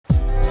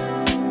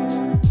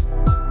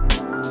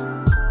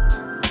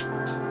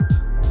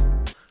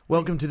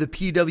Welcome to the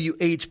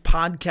PWH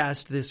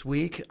podcast this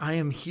week. I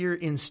am here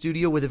in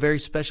studio with a very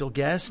special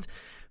guest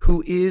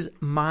who is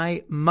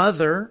my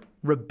mother,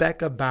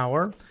 Rebecca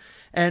Bauer.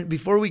 And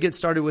before we get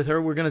started with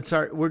her, we're going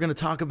to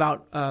talk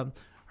about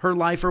her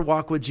life, her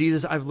walk with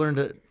Jesus. I've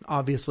learned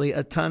obviously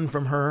a ton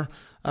from her.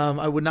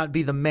 I would not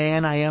be the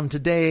man I am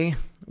today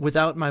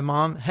without my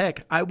mom.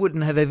 Heck, I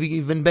wouldn't have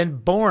even been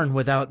born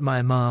without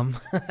my mom.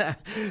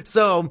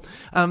 So,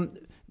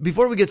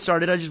 before we get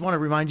started, I just want to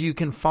remind you, you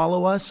can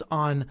follow us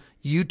on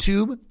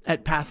YouTube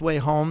at Pathway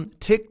Home,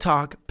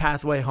 TikTok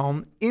Pathway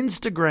Home,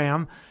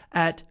 Instagram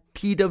at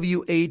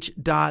pwh.tv.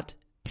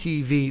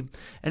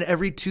 And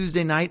every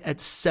Tuesday night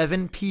at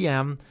 7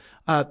 p.m.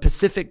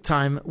 Pacific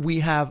time, we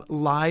have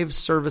live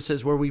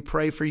services where we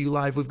pray for you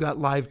live. We've got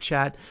live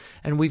chat,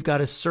 and we've got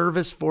a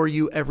service for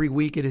you every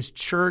week. It is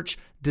church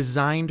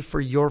designed for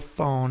your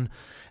phone,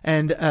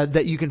 and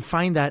that you can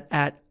find that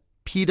at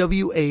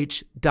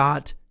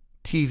pwh.tv.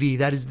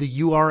 That is the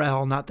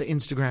URL, not the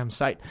Instagram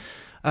site,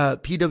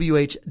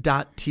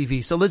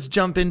 pwh.tv. So let's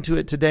jump into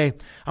it today.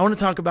 I want to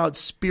talk about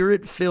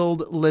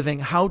spirit-filled living,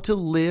 how to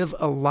live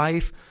a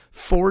life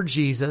for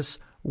Jesus,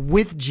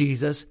 with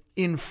Jesus,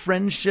 in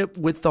friendship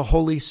with the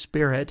Holy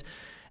Spirit.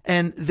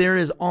 And there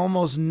is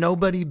almost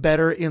nobody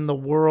better in the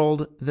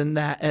world than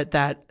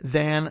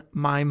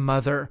my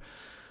mother.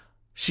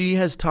 She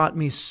has taught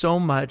me so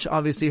much,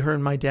 obviously her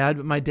and my dad,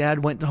 but my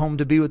dad went home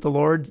to be with the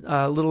Lord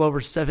a little over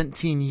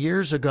 17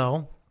 years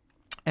ago.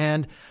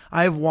 And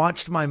I've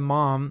watched my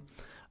mom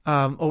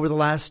over the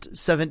last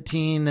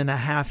 17 and a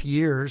half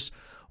years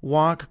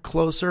walk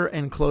closer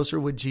and closer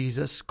with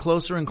Jesus,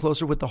 closer and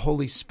closer with the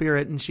Holy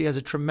Spirit. And she has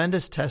a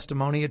tremendous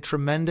testimony,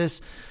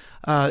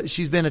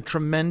 she's been a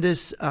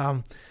tremendous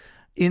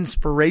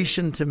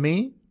inspiration to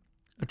me,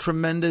 a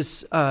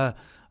tremendous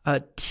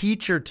a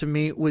teacher to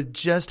me with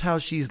just how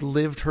she's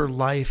lived her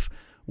life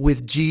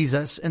with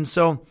Jesus. And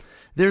so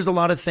there's a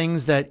lot of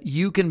things that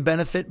you can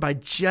benefit by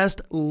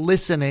just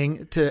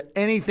listening to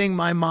anything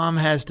my mom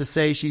has to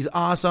say. She's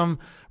awesome.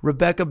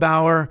 Rebecca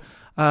Bauer,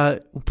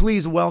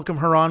 please welcome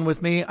her on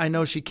with me. I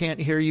know she can't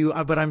hear you,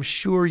 but I'm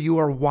sure you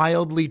are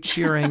wildly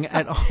cheering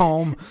at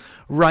home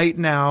right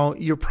now.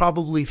 You're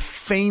probably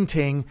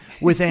fainting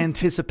with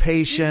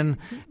anticipation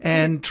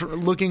and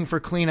looking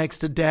for Kleenex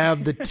to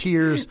dab the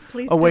tears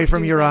away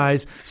from your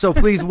eyes. So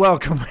please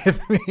welcome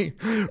with me,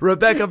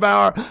 Rebecca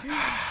Bauer.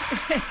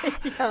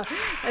 Yeah,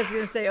 I was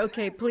going to say,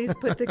 okay, please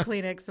put the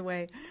Kleenex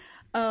away.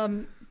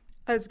 When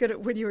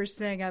you were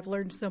saying I've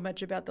learned so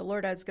much about the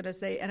Lord, I was going to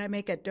say, and I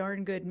make a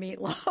darn good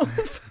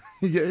meatloaf.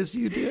 Yes,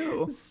 you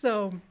do.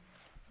 So,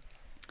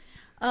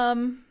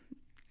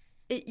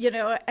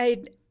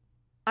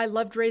 I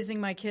loved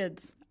raising my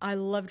kids. I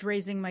loved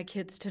raising my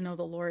kids to know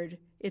the Lord.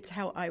 It's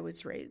how I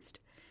was raised.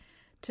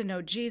 To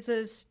know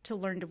Jesus, to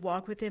learn to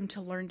walk with him,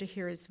 to learn to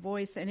hear his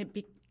voice. And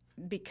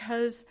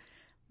because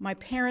my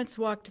parents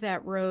walked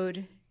that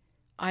road,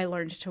 I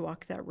learned to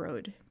walk that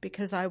road.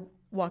 Because I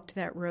walked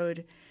that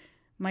road,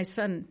 my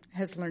son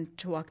has learned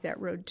to walk that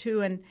road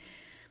too. And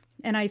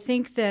I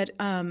think that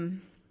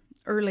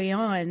early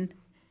on,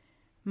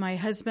 my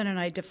husband and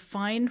I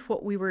defined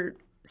what we were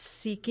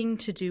seeking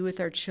to do with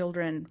our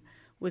children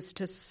was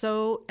to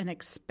sow an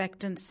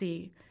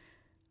expectancy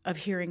of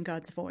hearing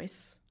God's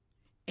voice.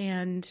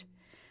 And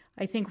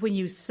I think when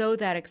you sow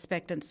that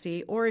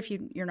expectancy, or if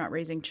you're not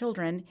raising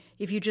children,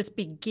 if you just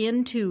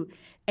begin to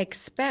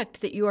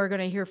expect that you are going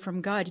to hear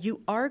from God,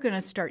 you are going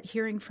to start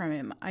hearing from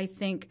him. I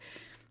think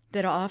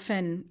that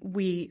often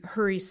we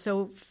hurry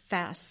so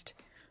fast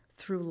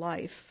through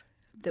life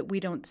that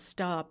we don't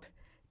stop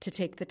to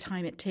take the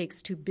time it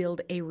takes to build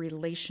a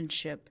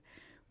relationship.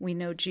 We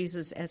know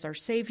Jesus as our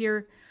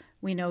Savior.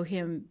 We know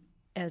him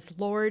as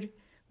Lord.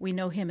 We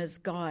know him as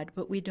God,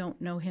 but we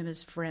don't know him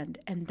as friend.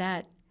 And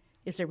that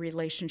is a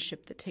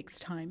relationship that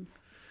takes time.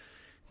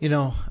 You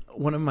know,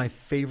 one of my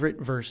favorite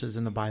verses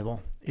in the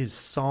Bible is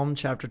Psalm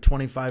chapter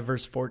 25,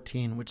 verse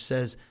 14, which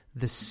says,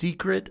 "The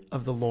secret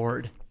of the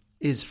Lord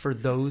is for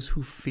those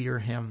who fear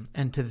him,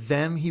 and to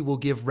them he will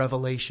give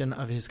revelation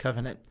of his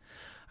covenant."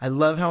 I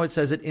love how it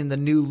says it in the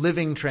New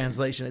Living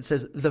Translation. It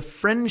says, "The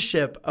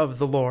friendship of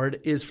the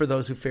Lord is for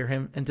those who fear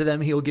him, and to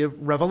them he will give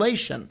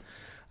revelation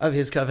of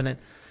his covenant."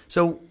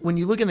 So when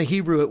you look in the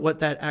Hebrew at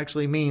what that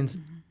actually means,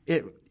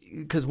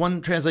 because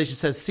one translation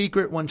says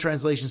secret, one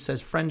translation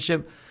says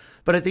friendship,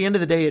 but at the end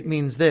of the day, it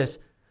means this: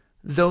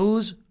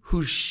 those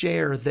who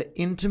share the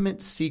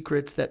intimate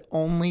secrets that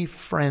only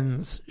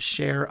friends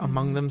share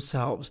among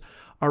themselves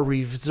are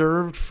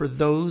reserved for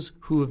those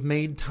who have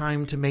made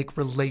time to make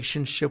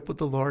relationship with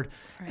the Lord.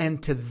 Right.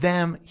 And to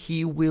them,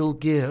 he will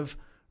give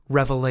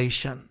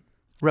revelation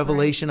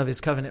of his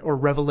covenant, or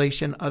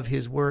revelation of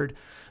his word.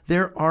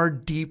 There are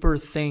deeper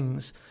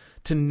things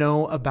to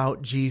know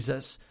about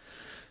Jesus.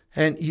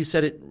 And you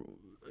said it,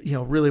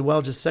 really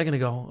well just a second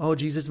ago. Oh,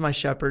 Jesus is my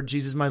shepherd.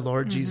 Jesus is my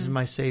Lord. Jesus is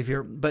my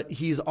Savior. But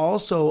he's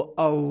also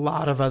a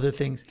lot of other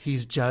things.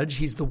 He's judge.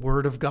 He's the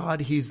Word of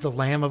God. He's the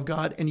Lamb of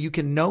God. And you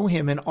can know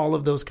him in all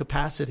of those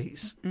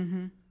capacities.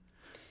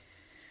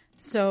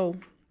 So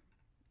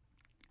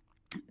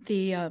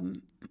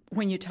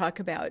when you talk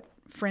about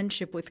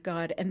friendship with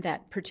God and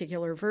that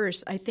particular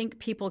verse, I think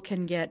people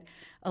can get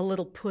a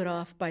little put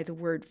off by the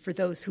word "for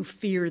those who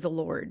fear the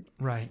Lord."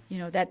 Right.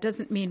 That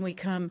doesn't mean we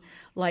come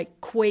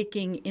like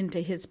quaking into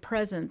his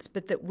presence,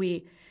 but that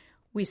we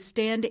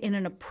stand in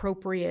an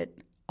appropriate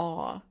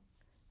awe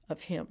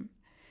of him,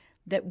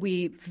 that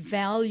we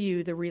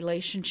value the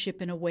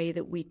relationship in a way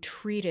that we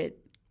treat it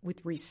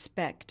with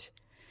respect.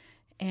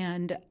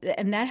 And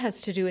that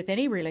has to do with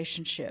any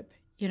relationship,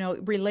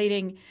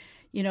 relating,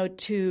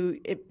 to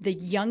the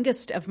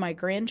youngest of my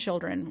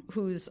grandchildren,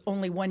 who's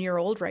only 1 year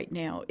old right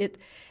now,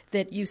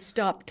 that you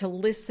stop to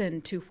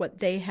listen to what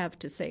they have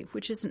to say,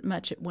 which isn't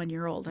much at 1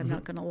 year old, I'm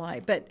not going to lie.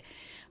 But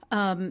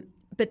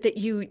that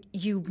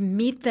you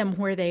meet them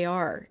where they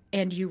are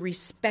and you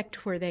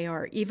respect where they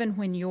are, even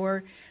when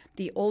you're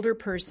the older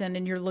person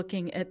and you're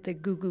looking at the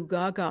goo-goo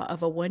gaga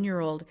of a 1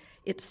 year old,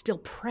 it's still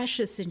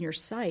precious in your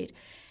sight.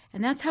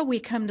 And that's how we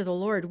come to the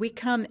Lord. We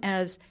come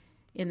as,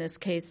 in this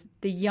case,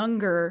 the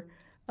younger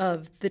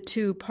of the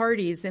two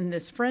parties in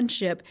this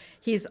friendship.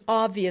 He's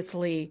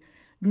obviously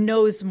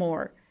knows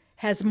more,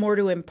 has more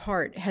to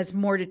impart, has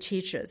more to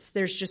teach us.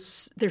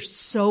 There's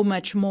so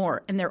much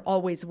more, and there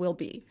always will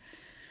be.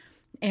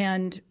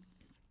 And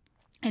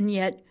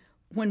yet,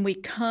 when we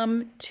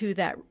come to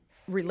that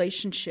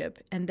relationship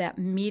and that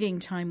meeting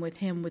time with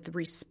him with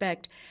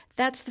respect,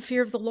 that's the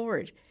fear of the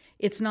Lord.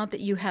 It's not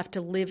that you have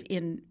to live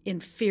in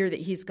fear that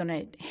he's going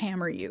to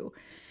hammer you,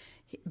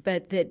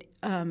 but that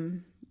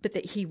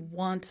he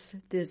wants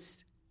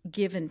this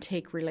give and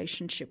take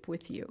relationship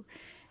with you.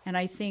 And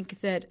I think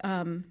that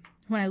when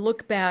I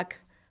look back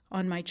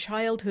on my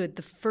childhood,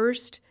 the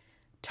first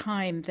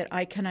time that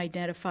I can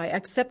identify, I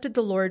accepted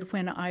the Lord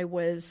when I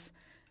was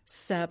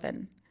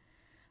 7.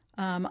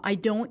 I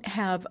don't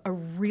have a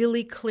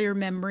really clear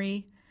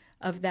memory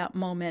of that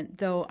moment,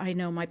 though I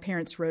know my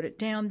parents wrote it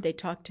down. They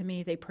talked to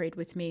me. They prayed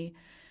with me.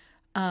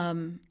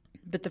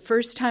 But the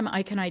first time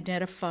I can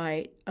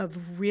identify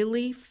of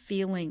really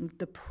feeling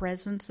the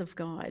presence of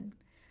God,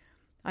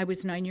 I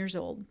was 9 years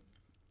old.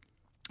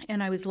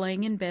 And I was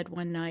laying in bed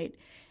one night,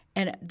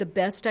 and the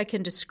best I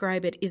can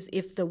describe it is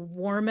if the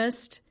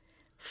warmest,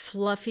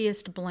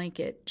 fluffiest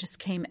blanket just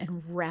came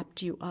and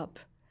wrapped you up.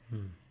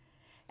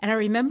 And I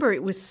remember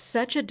it was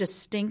such a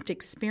distinct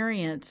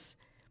experience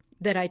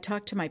that I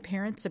talked to my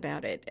parents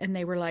about it, and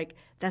they were like,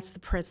 that's the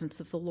presence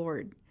of the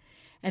Lord.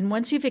 And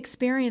once you've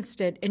experienced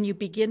it and you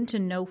begin to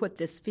know what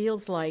this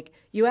feels like,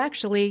 you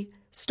actually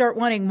start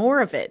wanting more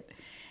of it.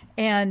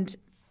 And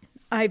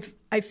I've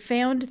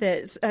found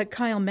that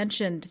Kyle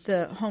mentioned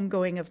the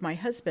homegoing of my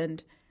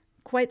husband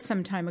quite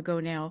some time ago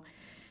now.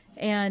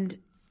 And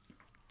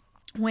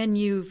we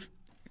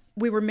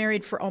were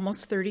married for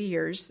almost 30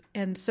 years.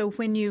 And so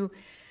when you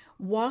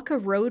walk a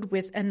road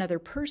with another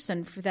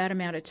person for that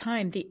amount of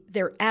time,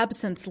 their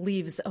absence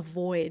leaves a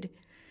void.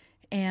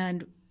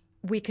 And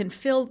we can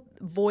fill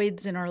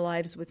voids in our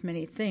lives with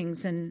many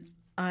things. And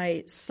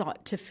I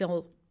sought to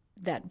fill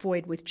that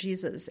void with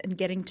Jesus and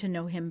getting to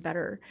know him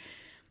better.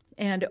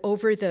 And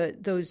over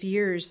those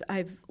years,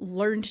 I've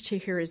learned to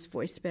hear his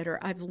voice better.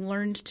 I've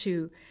learned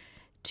to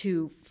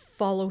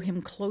follow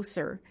him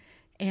closer.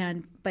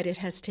 But it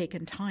has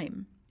taken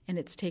time, and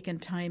it's taken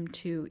time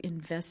to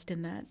invest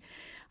in that.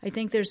 I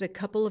think there's a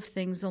couple of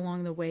things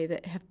along the way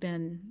that have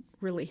been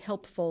really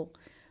helpful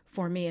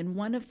for me, and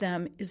one of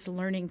them is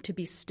learning to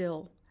be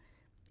still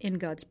in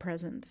God's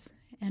presence.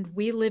 And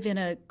we live in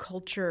a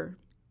culture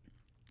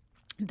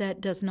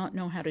that does not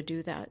know how to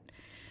do that.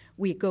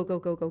 We go, go,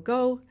 go, go,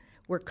 go.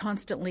 We're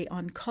constantly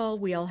on call.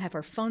 We all have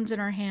our phones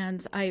in our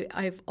hands.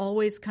 I've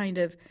always kind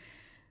of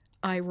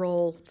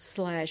eye-roll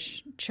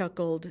 /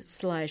 chuckled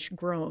 /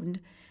 groaned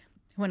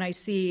when I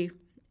see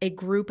a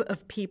group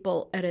of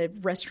people at a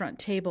restaurant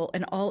table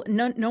and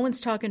no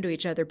one's talking to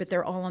each other, but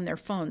they're all on their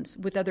phones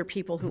with other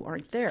people who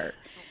aren't there.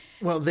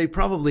 Well, they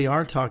probably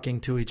are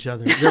talking to each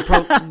other.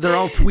 They're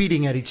all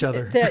tweeting at each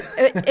other.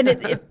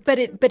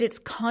 But it's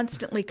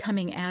constantly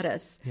coming at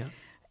us, yeah.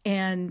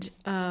 And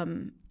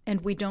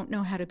we don't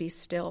know how to be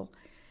still.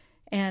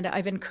 And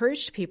I've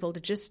encouraged people to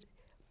just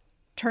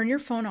turn your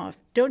phone off.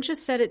 Don't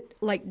just set it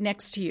like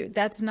next to you.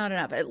 That's not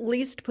enough. At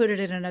least put it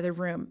in another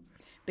room.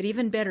 But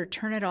even better,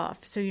 turn it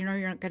off so you know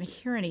you're not going to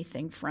hear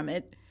anything from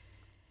it.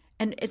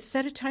 And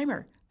set a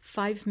timer,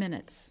 5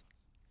 minutes.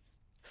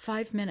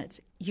 5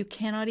 minutes. You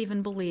cannot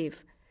even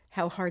believe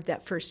how hard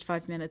that first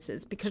 5 minutes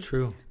is. Because it's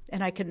true.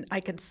 And I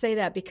can say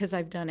that because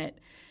I've done it.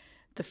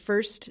 The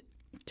first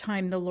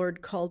time the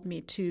Lord called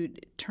me to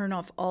turn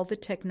off all the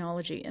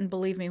technology, and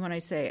believe me when I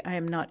say I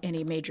am not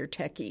any major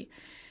techie.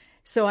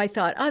 So I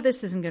thought,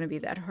 this isn't going to be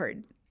that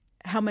hard.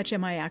 How much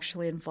am I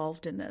actually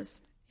involved in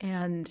this?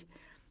 And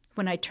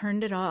when I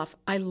turned it off,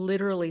 I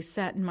literally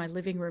sat in my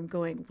living room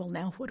going, well,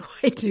 now what do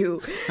I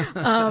do?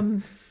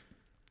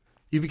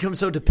 You become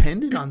so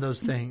dependent on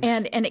those things.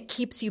 And it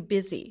keeps you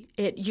busy.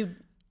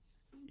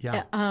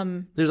 Yeah.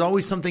 There's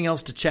always something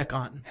else to check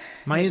on.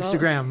 My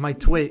Instagram, my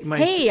Twitter.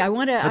 Hey, I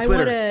want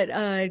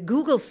to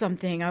Google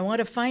something. I want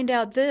to find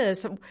out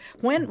this.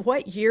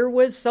 What year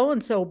was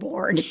so-and-so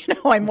born?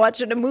 I'm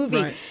watching a movie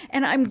Right.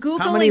 and I'm Googling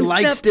How many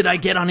likes stuff. did I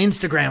get on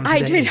Instagram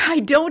today? I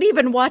don't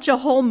even watch a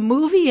whole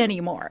movie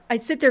anymore. I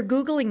sit there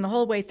Googling the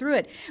whole way through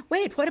it.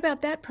 Wait, what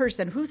about that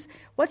person?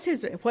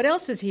 What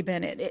else has he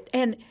been in?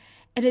 And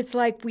it's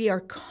like we are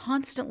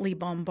constantly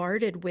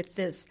bombarded with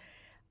this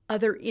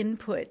other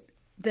input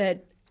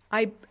that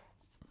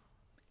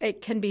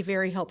it can be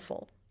very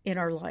helpful in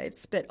our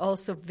lives, but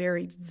also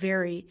very,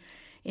 very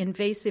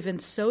invasive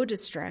and so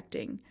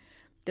distracting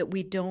that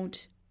we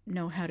don't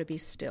know how to be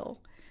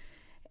still.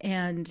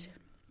 And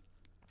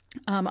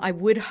I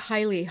would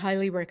highly,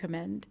 highly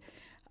recommend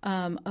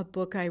a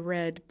book I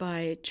read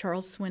by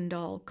Charles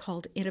Swindoll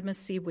called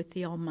Intimacy with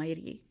the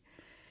Almighty.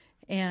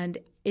 And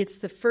it's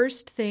the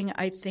first thing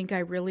I think I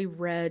really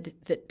read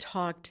that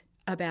talked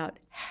about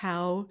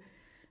how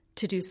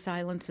to do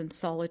silence and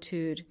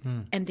solitude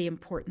and the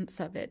importance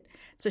of it.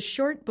 It's a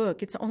short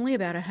book. It's only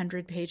about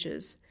 100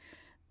 pages,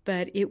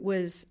 but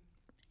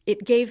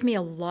it gave me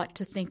a lot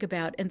to think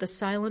about. And the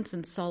silence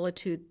and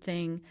solitude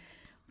thing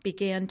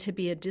began to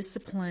be a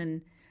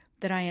discipline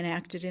that I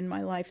enacted in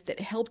my life that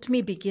helped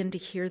me begin to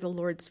hear the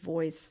Lord's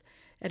voice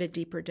at a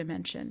deeper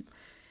dimension.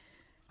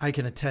 I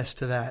can attest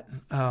to that.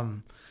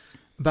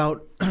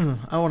 About,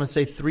 I want to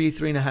say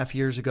 3.5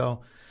 years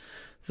ago,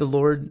 the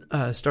Lord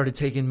started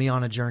taking me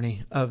on a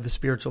journey of the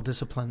spiritual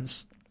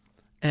disciplines.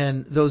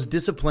 And those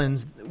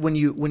disciplines, when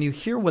you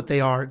hear what they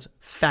are, it's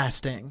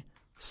fasting,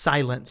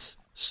 silence,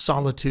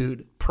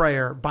 solitude,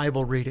 prayer,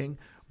 Bible reading,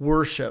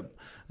 worship.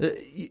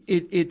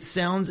 It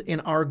sounds in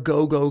our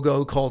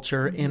go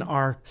culture, in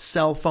our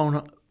cell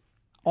phone,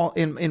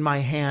 in my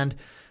hand,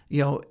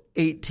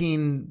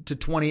 18 to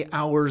 20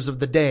 hours of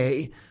the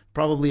day,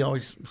 probably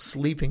always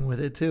sleeping with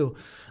it too.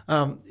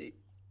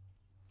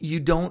 You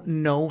don't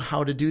know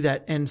how to do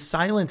that. And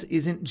silence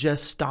isn't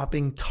just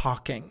stopping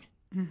talking.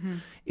 Mm-hmm.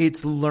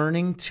 It's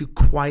learning to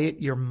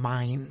quiet your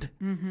mind,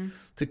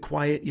 to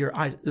quiet your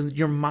eyes.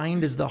 Your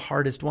mind is the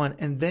hardest one.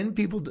 And then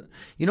people,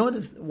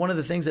 one of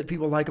the things that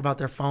people like about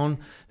their phone,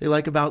 they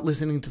like about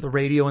listening to the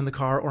radio in the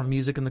car or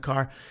music in the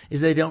car,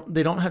 is they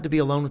don't have to be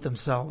alone with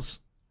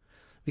themselves.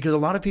 Because a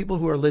lot of people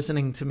who are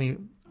listening to me,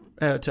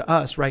 to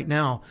us right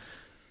now,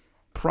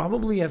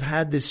 probably have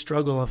had this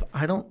struggle of,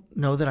 I don't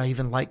know that I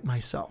even like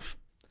myself.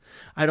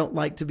 I don't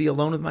like to be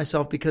alone with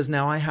myself because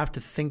now I have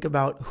to think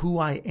about who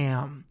I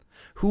am.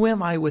 Who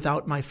am I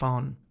without my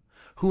phone?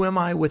 Who am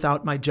I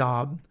without my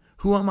job?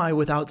 Who am I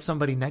without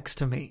somebody next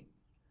to me?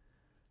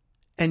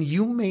 And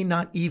you may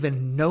not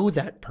even know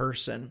that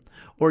person,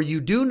 or you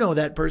do know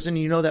that person.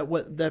 You know that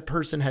what that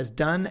person has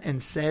done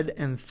and said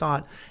and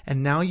thought,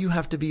 and now you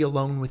have to be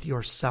alone with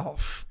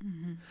yourself.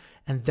 Mm-hmm.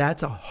 And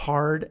that's a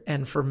hard,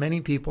 and for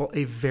many people,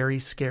 a very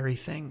scary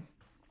thing.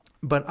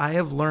 But I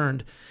have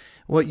learned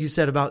what you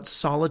said about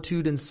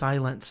solitude and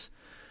silence.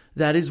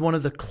 That is one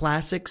of the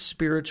classic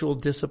spiritual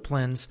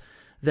disciplines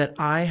that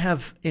I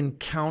have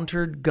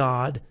encountered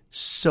God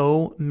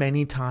so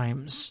many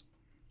times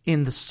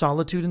in the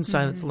solitude and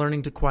silence,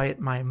 learning to quiet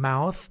my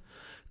mouth,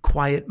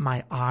 quiet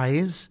my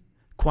eyes,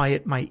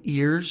 quiet my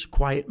ears,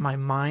 quiet my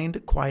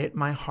mind, quiet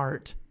my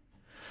heart.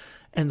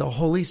 And the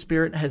Holy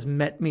Spirit has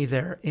met me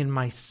there in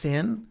my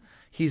sin.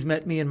 He's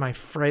met me in my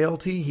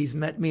frailty. He's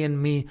met me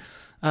in me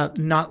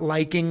not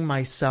liking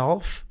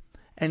myself.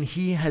 And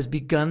he has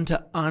begun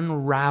to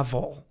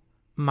unravel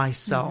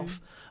myself,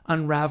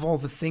 unravel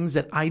the things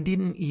that I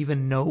didn't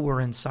even know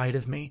were inside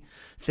of me.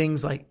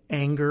 Things like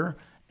anger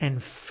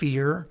and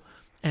fear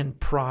and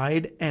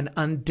pride and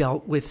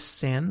undealt with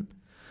sin.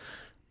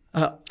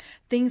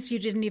 Things you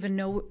didn't even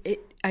know.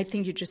 I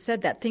think you just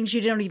said that. Things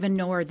you don't even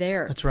know are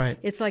there. That's right.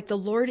 It's like the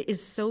Lord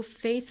is so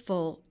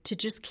faithful to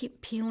just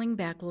keep peeling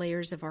back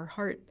layers of our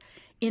heart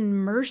in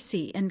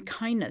mercy and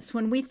kindness.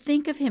 When we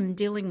think of him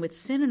dealing with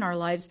sin in our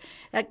lives,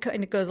 that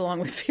kind of goes along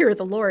with fear of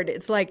the Lord.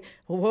 It's like,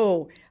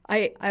 whoa,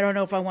 I don't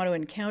know if I want to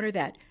encounter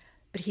that.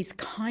 But he's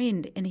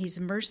kind and he's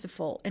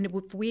merciful. And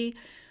if we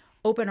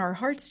open our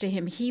hearts to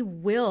him, he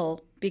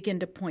will begin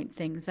to point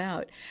things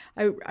out.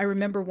 I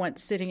remember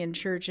once sitting in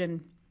church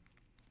and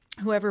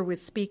whoever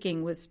was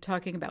speaking was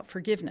talking about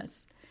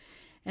forgiveness.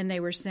 And they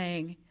were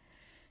saying,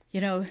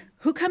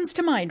 who comes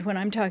to mind when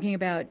I'm talking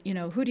about,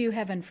 who do you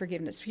have in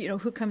forgiveness?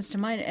 Who comes to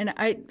mind? And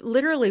I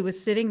literally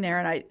was sitting there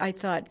and I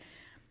thought,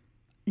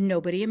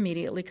 nobody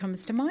immediately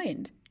comes to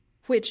mind,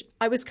 which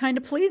I was kind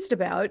of pleased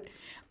about.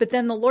 But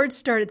then the Lord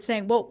started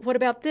saying, well, what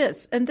about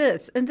this and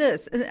this and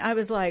this? And I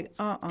was like,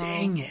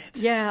 Dang it.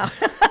 Yeah.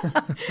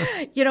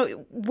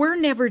 We're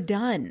never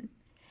done.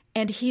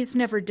 And he's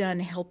never done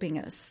helping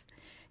us.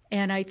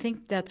 And I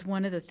think that's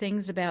one of the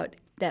things about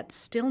that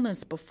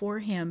stillness before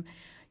him.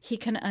 He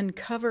can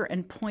uncover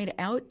and point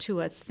out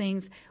to us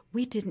things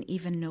we didn't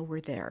even know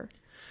were there.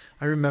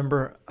 I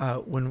remember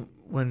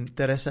when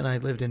Teresa and I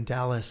lived in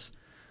Dallas,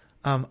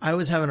 I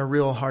was having a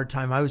real hard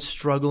time. I was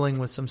struggling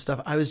with some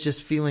stuff. I was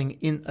just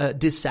feeling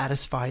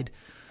dissatisfied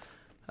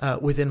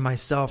within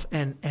myself.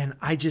 And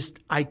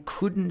I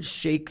couldn't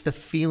shake the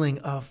feeling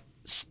of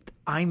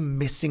I'm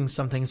missing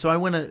something. So I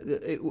went,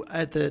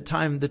 at the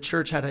time, the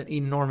church had an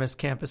enormous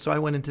campus. So I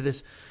went into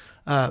this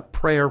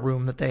prayer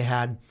room that they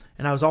had,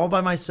 and I was all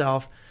by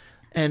myself.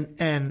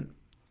 And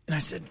I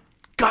said,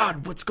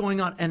 God, what's going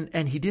on?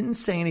 And he didn't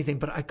say anything,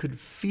 but I could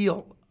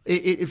feel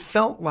it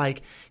felt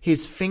like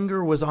his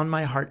finger was on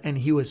my heart, and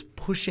he was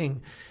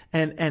pushing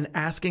and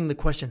asking the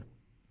question,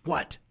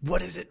 what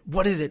is it?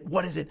 What is it?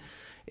 What is it?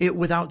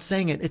 Without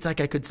saying it, it's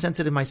like I could sense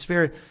it in my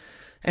spirit.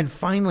 And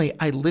finally,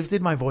 I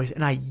lifted my voice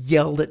and I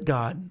yelled at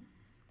God.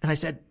 And I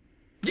said,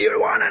 do you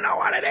want to know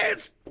what it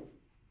is?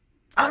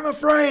 I'm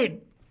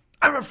afraid.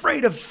 I'm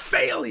afraid of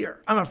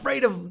failure. I'm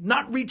afraid of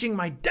not reaching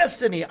my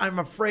destiny. I'm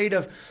afraid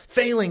of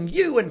failing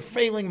you and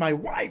failing my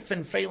wife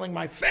and failing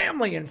my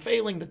family and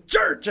failing the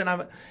church. And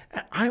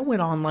I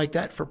went on like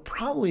that for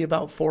probably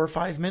about 4 or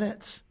 5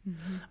 minutes.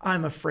 Mm-hmm.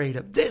 I'm afraid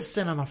of this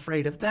and I'm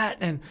afraid of that.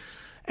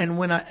 And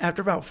when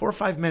after about 4 or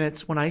 5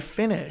 minutes, when I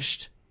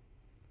finished,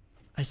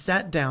 I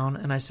sat down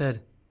and I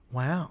said,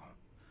 wow,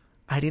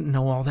 I didn't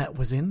know all that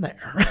was in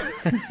there.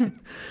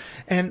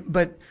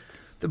 But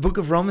the book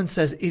of Romans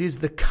says it is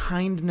the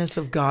kindness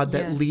of God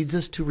that leads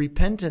us to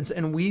repentance.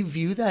 And we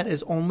view that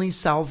as only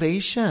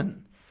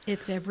salvation.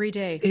 It's every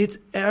day. It's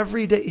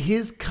every day.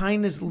 His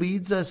kindness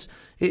leads us.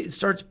 It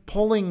starts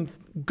pulling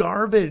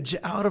garbage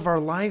out of our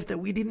life that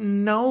we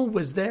didn't know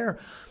was there.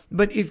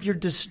 But if you're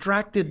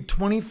distracted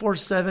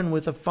 24/7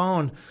 with a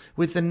phone,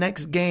 with the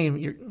next game,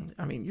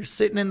 you're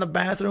sitting in the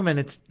bathroom and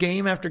it's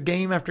game after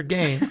game after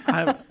game.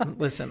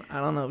 Listen, I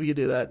don't know if you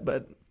do that,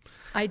 but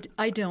I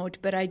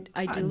don't, but I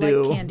do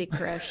like Candy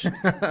Crush.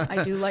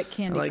 I do like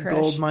Candy Crush. I like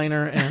Gold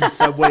Miner and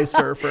Subway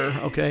Surfer.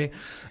 Okay,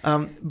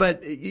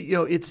 but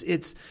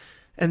it's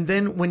and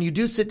then when you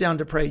do sit down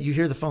to pray, you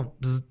hear the phone.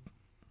 Bzz,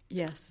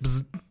 yes.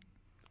 Bzz,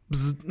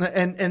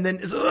 bzz, and then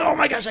oh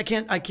my gosh, I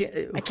can't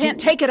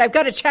take it. I've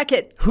got to check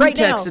it right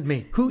now. Who texted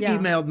me? Who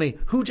emailed me?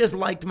 Who just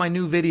liked my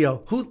new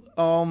video?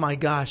 Oh my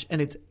gosh, and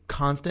it's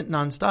constant,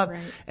 nonstop. Right.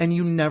 And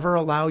you never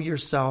allow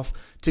yourself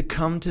to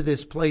come to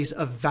this place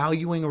of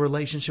valuing a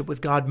relationship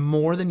with God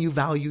more than you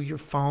value your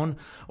phone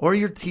or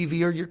your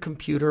TV or your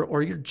computer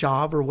or your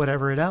job or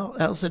whatever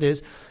else it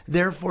is.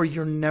 Therefore,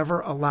 you're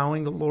never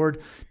allowing the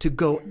Lord to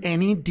go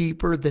any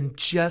deeper than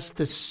just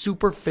the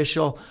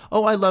superficial,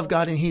 oh, I love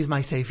God and He's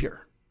my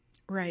Savior.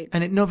 Right.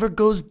 And it never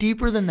goes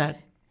deeper than that.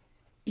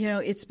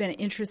 It's been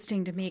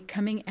interesting to me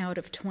coming out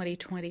of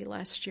 2020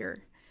 last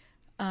year.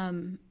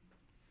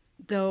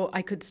 Though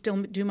I could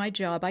still do my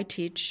job, I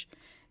teach,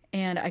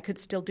 and I could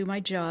still do my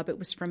job. It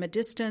was from a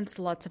distance,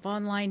 lots of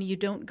online. You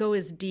don't go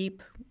as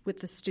deep with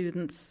the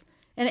students.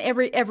 And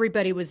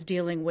everybody was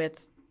dealing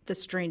with the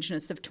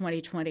strangeness of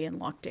 2020 and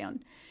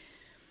lockdown.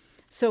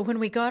 So when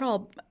we got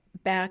all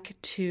back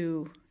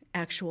to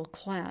actual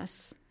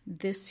class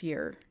this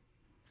year,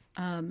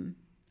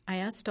 I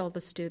asked all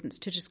the students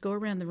to just go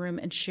around the room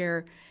and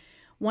share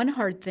one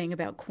hard thing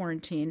about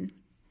quarantine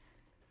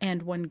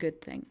and one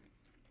good thing.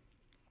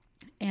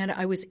 And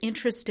I was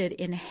interested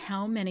in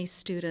how many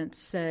students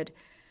said,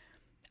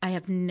 I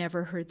have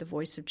never heard the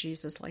voice of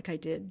Jesus like I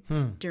did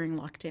during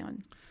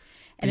lockdown.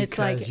 And because it's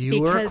like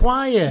you were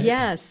quiet.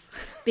 Yes,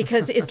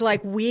 because it's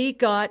like we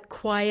got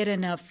quiet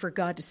enough for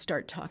God to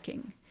start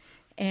talking.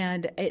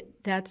 And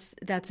that's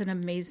an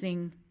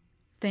amazing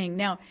thing.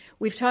 Now,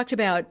 we've talked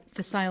about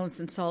the silence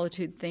and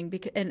solitude thing,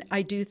 and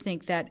I do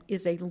think that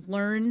is a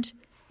learned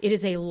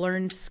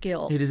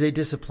skill. It is a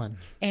discipline.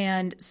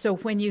 And so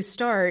when you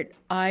start,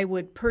 I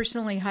would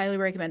personally highly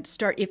recommend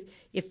start.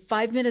 If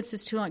 5 minutes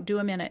is too long, do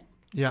a minute.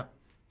 Yeah.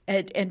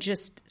 And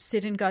just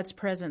sit in God's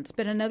presence.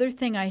 But another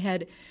thing I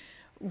had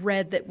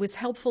read that was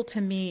helpful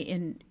to me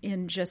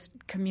in just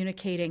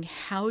communicating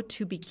how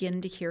to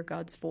begin to hear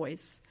God's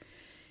voice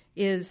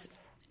is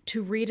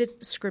to read a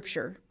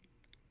scripture,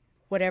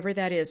 whatever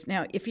that is.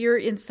 Now, if you're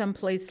in some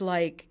place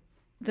like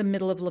the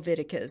middle of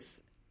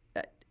Leviticus,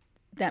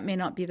 that may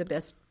not be the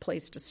best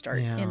place to start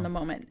in the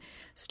moment.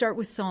 Start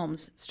with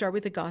Psalms. Start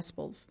with the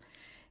Gospels.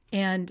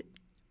 And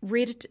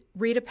read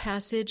a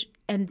passage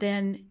and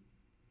then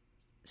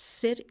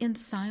sit in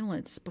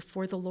silence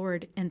before the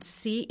Lord and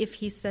see if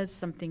He says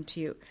something to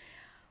you.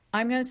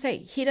 I'm going to say,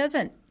 He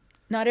doesn't.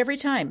 Not every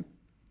time.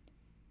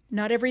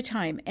 Not every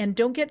time. And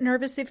don't get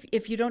nervous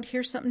if you don't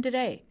hear something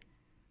today.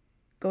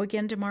 Go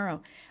again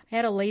tomorrow. I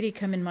had a lady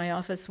come in my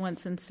office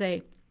once and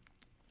say,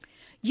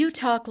 you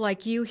talk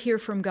like you hear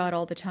from God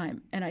all the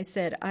time. And I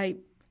said, I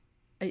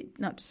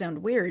not to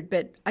sound weird,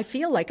 but I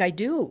feel like I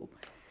do.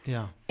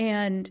 Yeah.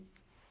 And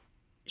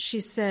she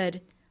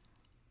said,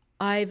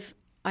 I've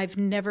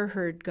never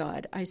heard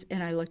God.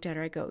 And I looked at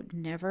her, I go,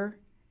 never?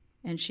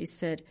 And she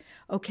said,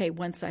 okay,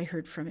 once I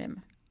heard from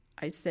Him.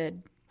 I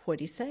said, what'd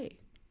He say?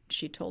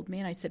 She told me,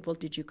 and I said, well,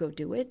 did you go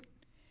do it?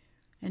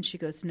 And she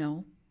goes,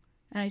 no.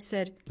 And I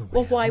said,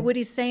 well, why would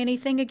He say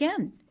anything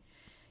again?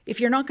 If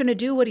you're not going to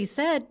do what He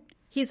said,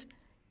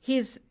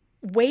 He's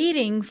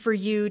waiting for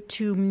you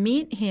to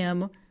meet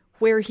Him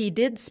where He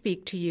did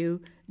speak to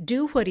you,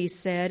 do what He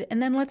said,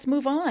 and then let's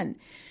move on.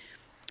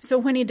 So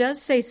when he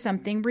does say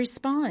something,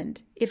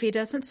 respond. If he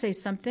doesn't say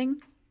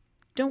something,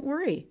 don't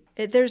worry.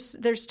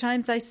 There's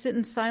times I sit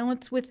in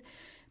silence with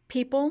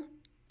people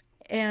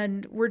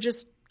and we're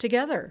just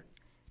together.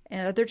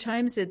 And other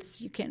times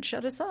it's, you can't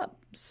shut us up.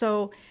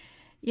 So,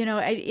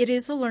 it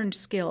is a learned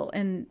skill.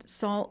 And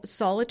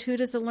solitude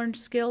is a learned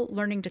skill,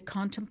 learning to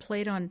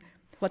contemplate on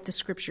what the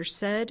Scripture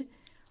said,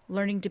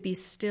 learning to be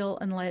still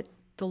and let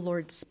the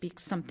Lord speak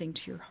something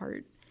to your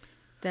heart.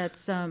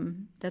 That's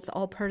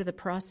all part of the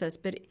process,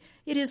 but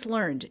it is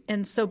learned.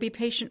 And so be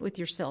patient with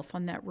yourself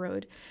on that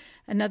road.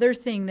 Another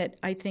thing that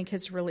I think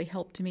has really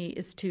helped me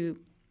is to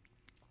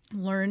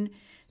learn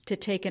to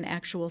take an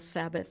actual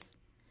Sabbath.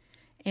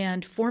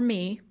 And for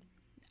me,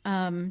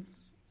 the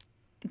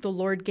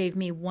Lord gave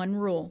me one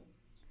rule.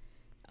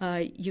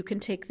 You can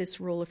take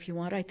this rule if you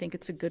want. I think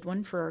it's a good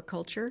one for our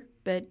culture,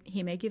 but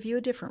he may give you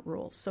a different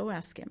rule, so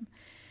ask him.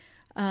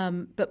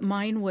 But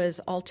mine was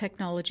all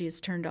technology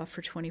is turned off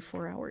for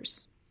 24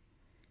 hours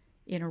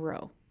in a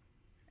row.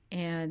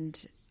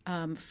 And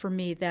for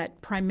me,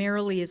 that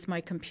primarily is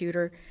my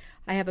computer.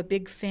 I have a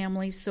big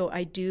family, so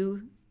I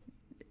do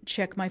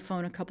check my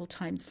phone a couple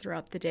times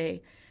throughout the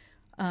day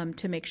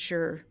to make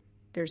sure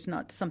there's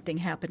not something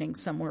happening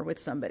somewhere with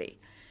somebody.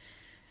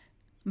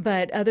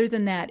 But other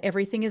than that,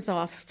 everything is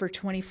off for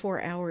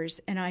 24 hours.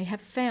 And I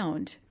have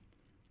found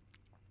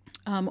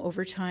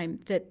over time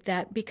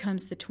that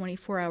becomes the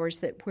 24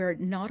 hours where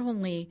not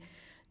only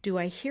do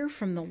I hear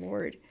from the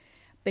Lord,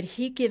 but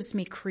he gives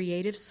me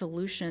creative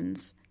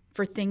solutions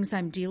for things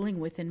I'm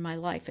dealing with in my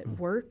life, at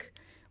work,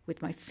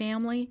 with my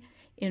family,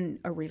 in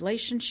a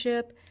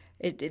relationship.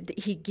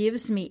 He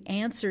gives me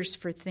answers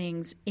for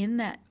things in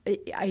that.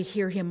 I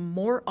hear him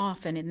more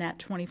often in that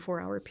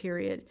 24-hour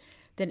period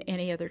than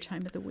any other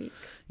time of the week.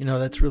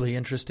 That's really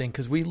interesting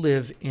because we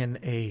live in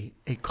a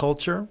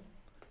culture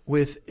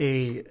with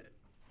kids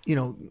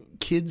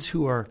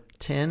who are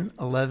 10,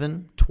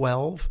 11,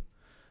 12,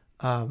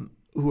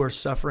 who are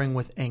suffering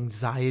with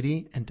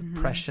anxiety and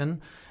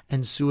depression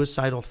and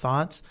suicidal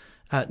thoughts,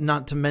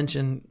 not to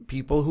mention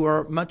people who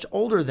are much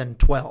older than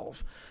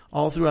 12,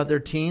 all throughout their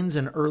teens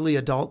and early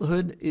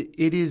adulthood.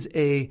 It is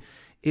a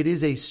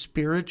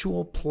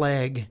spiritual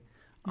plague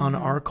on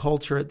our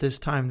culture at this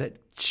time that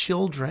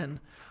children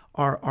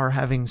are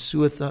having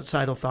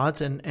suicidal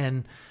thoughts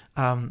and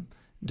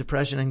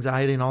depression,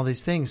 anxiety, and all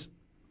these things.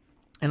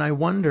 And I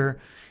wonder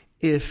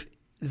if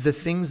the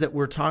things that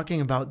we're talking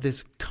about,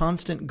 this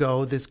constant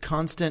this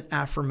constant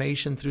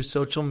affirmation through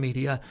social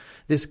media,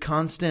 this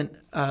constant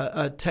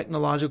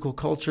technological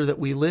culture that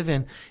we live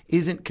in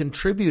isn't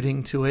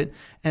contributing to it,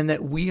 and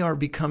that we are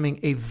becoming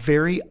a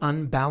very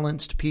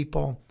unbalanced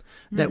people,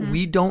 that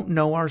we don't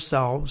know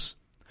ourselves.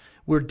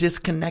 We're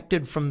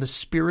disconnected from the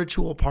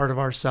spiritual part of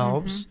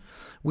ourselves.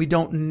 We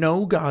don't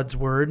know God's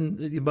word.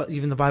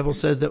 Even the Bible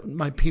says that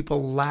my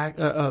people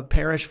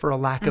perish for a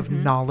lack of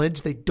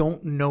knowledge. They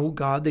don't know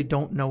God. They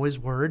don't know his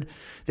word.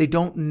 They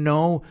don't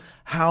know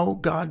how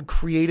God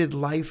created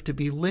life to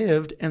be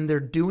lived. And they're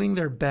doing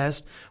their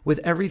best with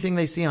everything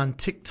they see on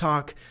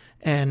TikTok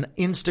and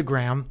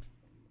Instagram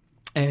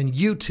and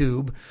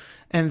YouTube.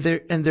 And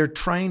they're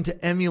trying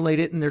to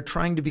emulate it, and they're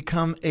trying to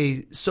become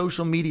a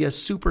social media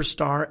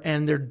superstar,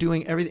 and they're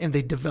doing everything. And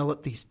they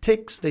develop these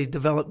tics, they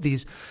develop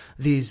these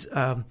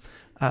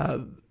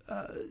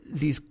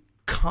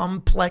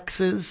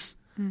complexes,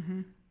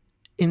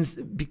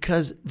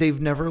 because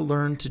they've never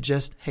learned to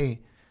just,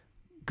 hey,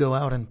 go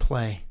out and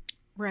play,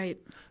 right?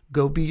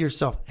 Go be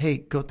yourself. Hey,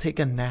 go take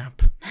a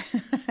nap.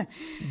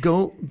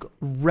 Go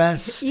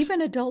rest.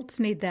 Even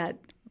adults need that.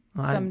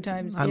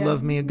 Sometimes I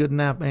love me a good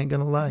nap. I ain't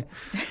gonna lie,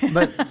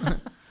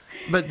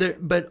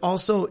 but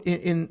also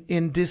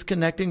in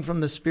disconnecting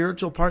from the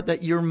spiritual part,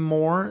 that you're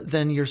more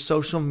than your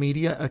social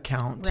media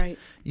account. Right.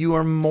 You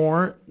are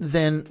more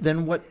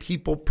than what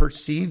people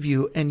perceive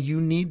you, and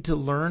you need to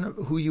learn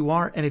who you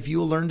are. And if you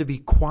will learn to be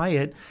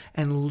quiet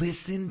and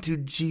listen to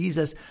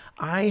Jesus,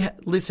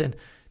 listen.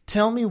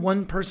 Tell me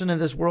one person in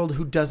this world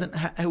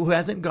who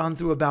hasn't gone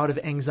through a bout of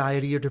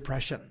anxiety or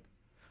depression.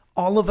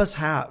 All of us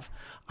have.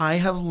 I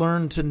have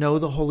learned to know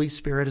the Holy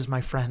Spirit as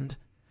my friend.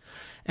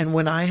 And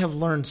when I have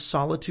learned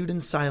solitude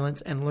and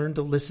silence and learned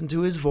to listen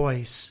to his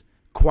voice,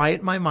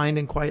 quiet my mind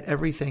and quiet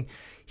everything,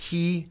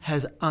 he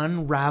has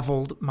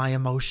unraveled my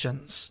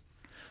emotions.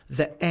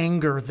 The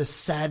anger, the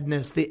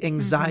sadness, the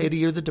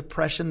anxiety or the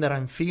depression that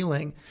I'm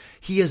feeling,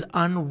 he has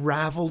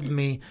unraveled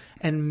me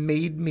and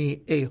made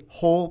me a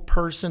whole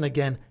person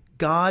again.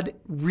 God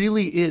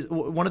really is,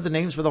 one of the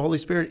names for the Holy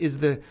Spirit is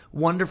the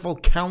Wonderful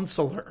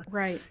Counselor.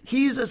 Right.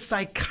 He's a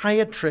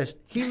psychiatrist.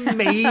 He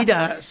made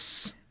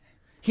us.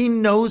 He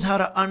knows how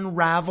to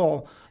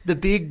unravel the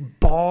big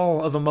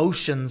ball of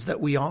emotions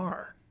that we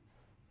are.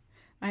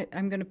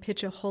 I'm going to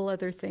pitch a whole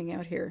other thing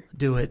out here.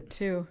 Do it.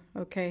 Too.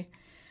 Okay.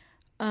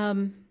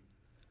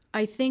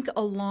 I think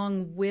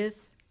along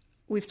with,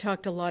 we've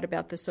talked a lot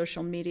about the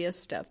social media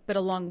stuff, but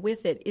along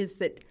with it is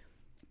that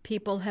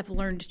people have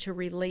learned to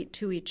relate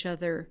to each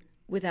other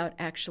without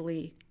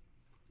actually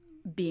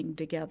being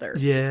together.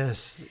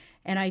 Yes.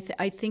 And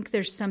I think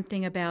there's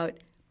something about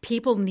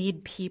people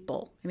need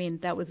people. I mean,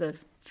 that was a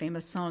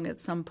famous song at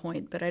some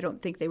point, but I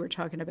don't think they were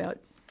talking about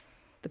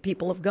the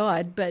people of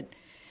God. But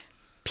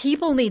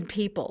people need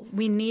people.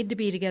 We need to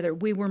be together.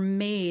 We were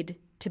made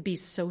to be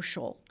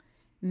social,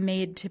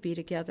 made to be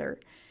together.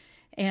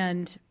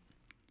 And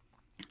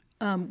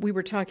we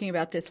were talking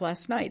about this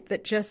last night,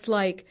 that just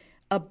like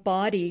a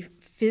body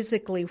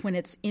physically, when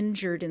it's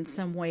injured in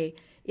some way,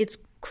 it's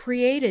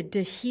created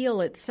to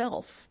heal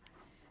itself.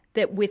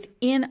 That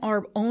within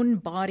our own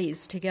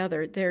bodies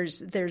together,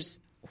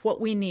 there's what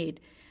we need: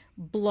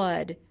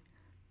 blood,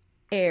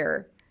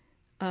 air.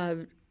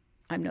 I'm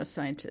no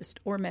scientist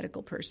or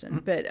medical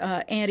person, but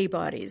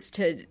antibodies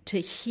to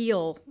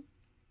heal.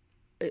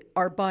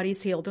 Our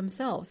bodies heal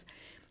themselves.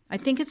 I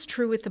think it's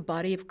true with the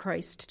body of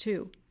Christ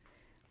too.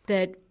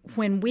 That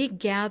when we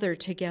gather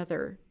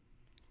together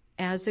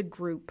as a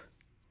group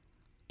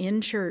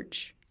in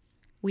church,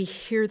 we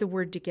hear the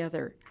word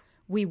together.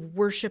 We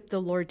worship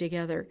the Lord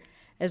together.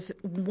 As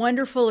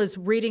wonderful as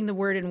reading the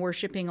word and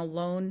worshiping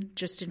alone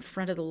just in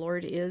front of the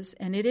Lord is,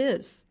 and it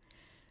is,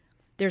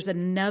 there's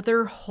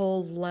another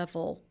whole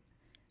level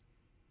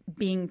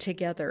being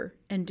together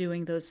and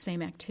doing those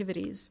same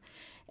activities.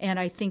 And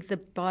I think the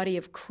body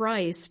of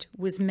Christ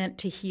was meant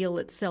to heal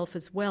itself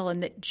as well,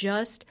 and that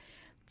just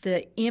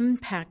the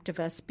impact of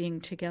us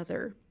being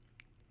together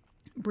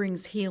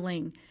brings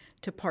healing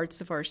to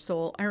parts of our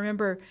soul. I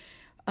remember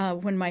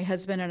when my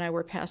husband and I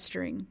were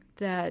pastoring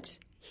that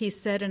he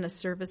said in a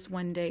service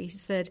one day, he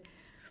said,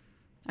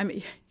 I'm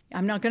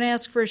not going to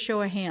ask for a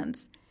show of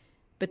hands,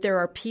 but there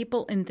are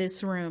people in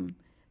this room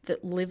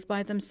that live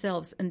by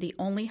themselves, and the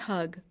only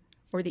hug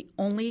or the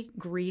only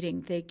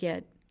greeting they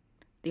get,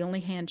 the only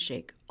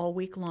handshake all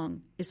week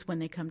long, is when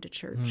they come to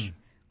church.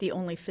 The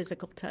only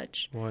physical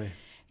touch. Boy.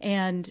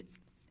 And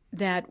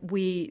that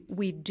we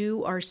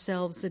do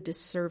ourselves a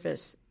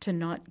disservice to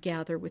not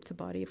gather with the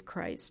body of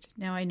Christ.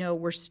 Now, I know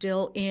we're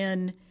still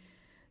in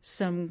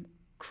some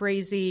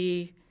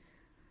crazy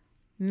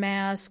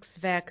masks,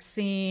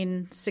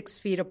 vaccine, 6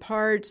 feet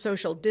apart,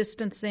 social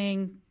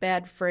distancing,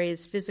 bad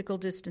phrase, physical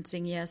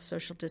distancing, yes,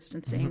 social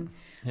distancing,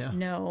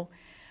 no.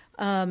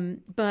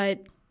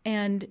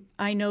 And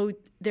I know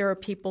there are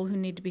people who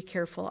need to be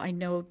careful. I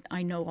know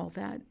all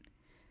that.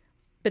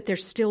 But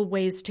there's still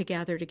ways to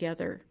gather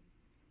together.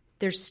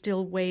 There's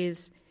still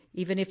ways,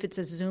 even if it's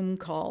a Zoom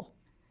call,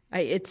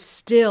 it's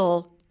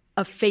still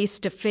a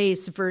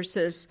face-to-face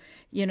versus,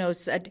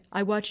 said,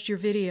 I watched your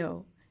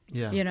video,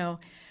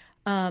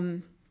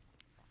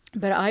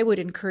 But I would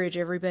encourage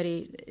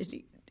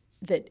everybody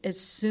that as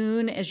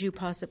soon as you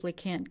possibly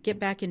can, get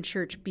back in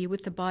church, be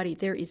with the body.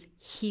 There is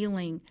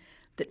healing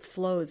that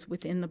flows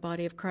within the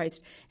body of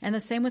Christ. And the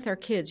same with our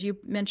kids. You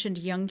mentioned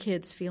young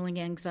kids feeling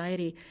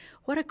anxiety.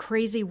 What a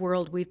crazy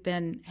world we've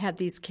had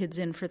these kids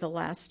in for the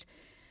last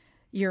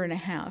year and a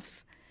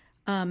half.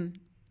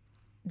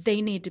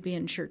 They need to be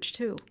in church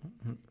too.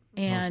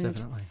 And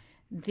most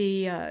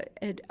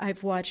definitely.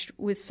 I've watched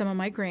with some of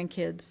my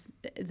grandkids,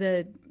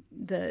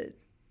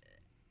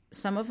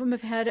 some of them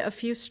have had a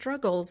few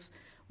struggles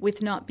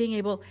with not being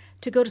able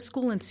to go to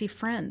school and see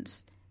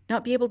friends,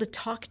 not be able to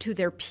talk to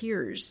their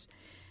peers.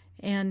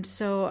 And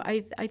so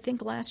I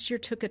think last year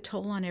took a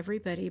toll on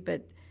everybody,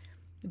 but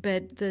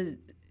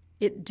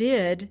it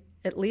did,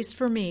 at least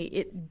for me,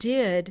 it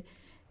did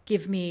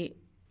give me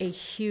a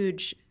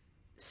huge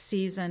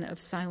season of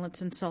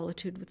silence and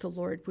solitude with the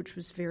Lord, which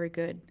was very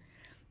good.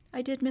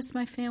 I did miss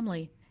my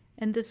family,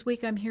 and this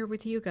week I'm here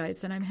with you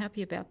guys, and I'm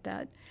happy about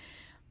that.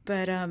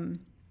 But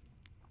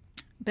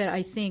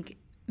I think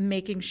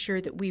making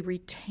sure that we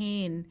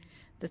retain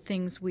the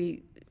things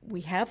we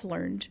have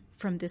learned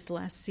from this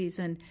last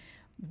season,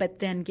 but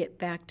then get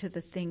back to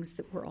the things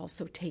that were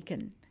also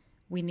taken.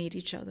 We need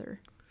each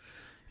other.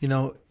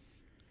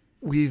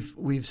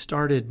 We've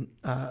started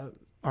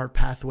our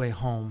Pathway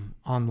Home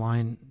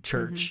online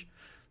church.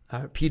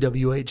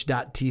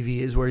 PWH.TV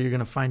is where you're going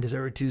to find us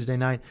every Tuesday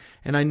night.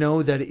 And I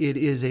know that it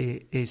is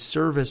a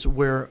service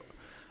where,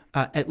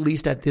 at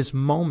least at this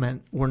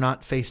moment, we're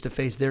not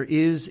face-to-face. There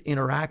is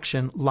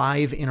interaction,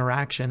 live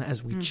interaction,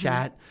 as we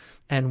chat,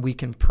 and we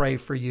can pray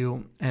for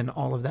you and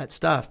all of that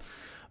stuff.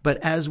 But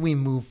as we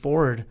move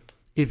forward,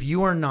 if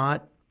you are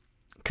not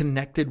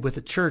connected with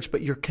a church,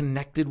 but you're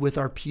connected with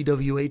our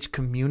PWH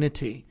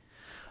community,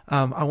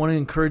 I want to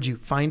encourage you,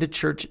 find a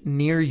church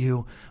near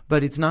you,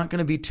 but it's not going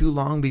to be too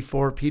long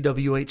before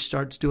PWH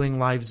starts doing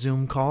live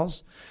Zoom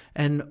calls.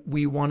 And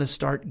we want to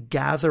start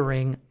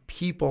gathering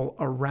people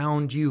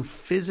around you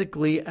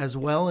physically as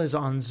well as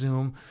on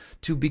Zoom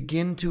to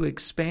begin to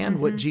expand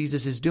what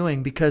Jesus is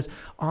doing, because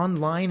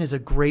online is a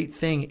great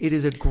thing. It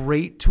is a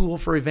great tool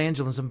for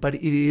evangelism, but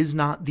it is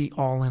not the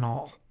all in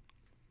all.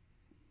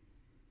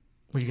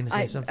 Were you going to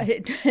say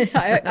something?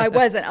 I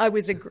wasn't. I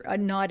was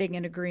nodding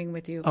and agreeing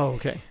with you. Oh,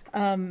 okay.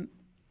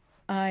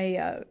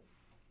 I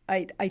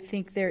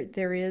think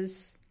there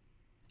is.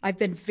 I've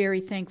been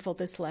very thankful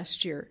this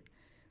last year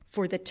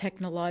for the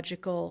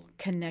technological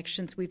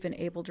connections we've been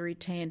able to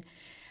retain.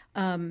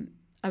 I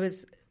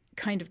was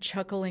kind of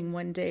chuckling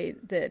one day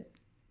that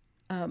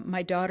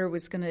my daughter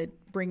was going to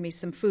bring me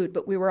some food,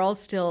 but we were all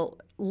still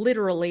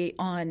literally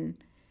on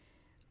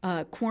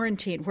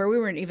quarantine where we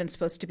weren't even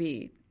supposed to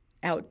be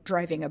out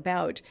driving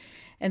about.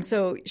 And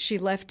so she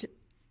left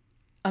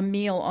a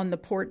meal on the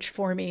porch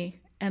for me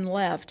and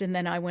left, and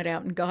then I went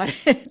out and got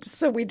it.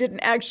 So we didn't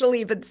actually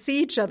even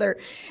see each other.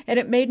 And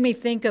it made me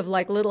think of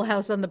like Little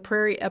House on the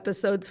Prairie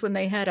episodes when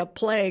they had a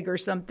plague or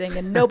something,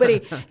 and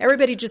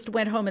everybody just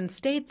went home and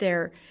stayed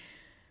there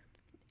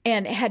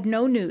and had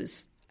no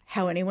news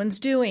how anyone's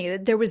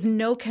doing. There was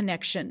no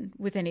connection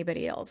with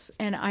anybody else.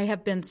 And I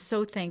have been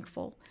so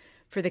thankful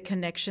for the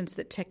connections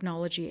that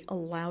technology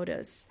allowed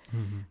us.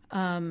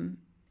 Mm-hmm.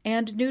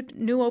 And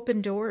new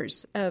open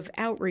doors of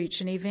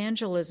outreach and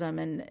evangelism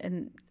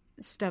and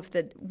stuff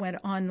that went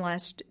on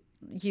last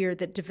year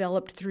that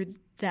developed through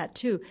that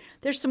too.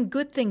 There's some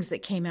good things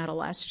that came out of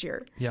last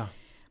year. Yeah.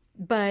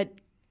 But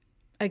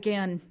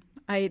again,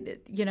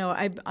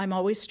 I'm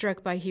always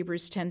struck by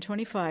Hebrews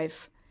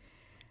 10:25.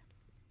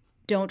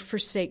 Don't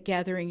forsake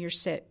gathering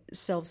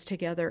yourselves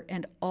together,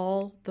 and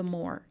all the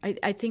more.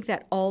 I think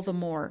that all the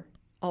more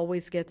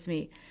always gets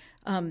me.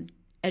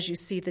 As you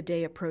see the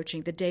day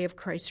approaching, the day of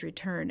Christ's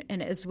return,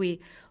 and as we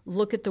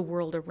look at the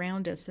world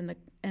around us and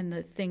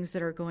the things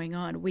that are going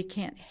on, we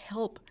can't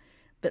help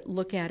but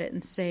look at it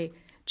and say,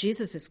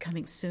 Jesus is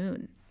coming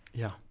soon.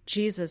 Yeah.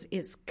 Jesus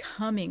is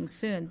coming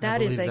soon.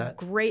 That is a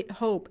great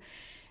hope.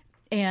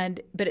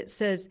 But it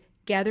says,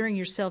 gathering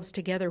yourselves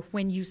together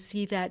when you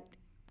see that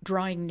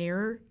drawing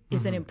nearer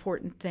is an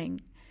important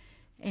thing.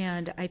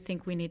 And I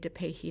think we need to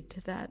pay heed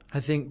to that. I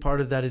think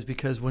part of that is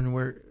because when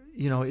we're,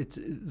 it's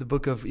the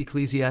book of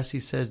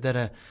Ecclesiastes says that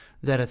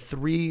a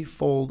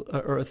threefold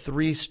or a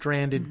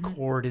three-stranded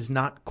cord is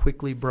not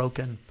quickly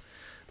broken,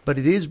 but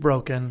it is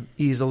broken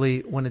easily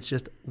when it's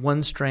just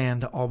one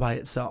strand all by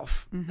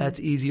itself. Mm-hmm.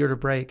 That's easier to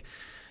break.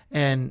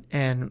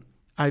 And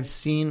I've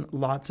seen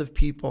lots of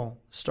people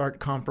start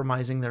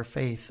compromising their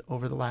faith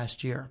over the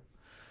last year.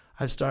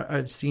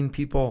 I've seen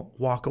people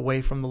walk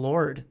away from the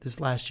Lord this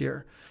last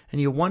year.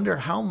 And you wonder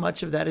how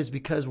much of that is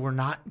because we're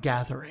not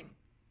gathering.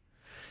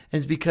 And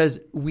it's because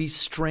we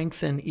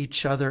strengthen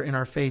each other in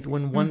our faith.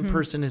 When one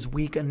person is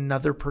weak,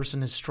 another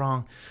person is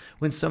strong.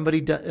 When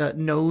somebody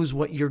knows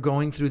what you're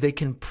going through, they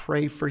can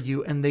pray for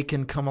you and they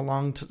can come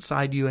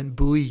alongside you and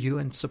buoy you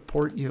and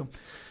support you.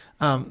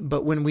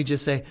 But when we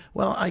just say,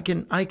 well, I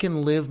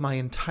can live my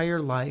entire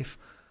life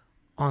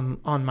on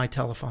my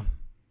telephone,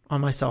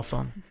 on my cell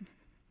phone.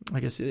 I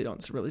guess they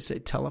don't really say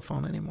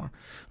telephone anymore.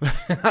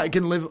 I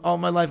can live all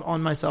my life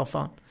on my cell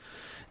phone.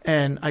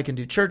 And I can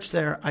do church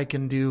there. I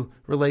can do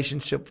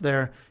relationship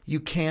there. You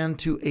can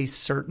to a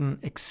certain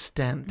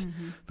extent,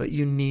 but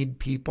you need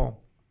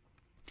people.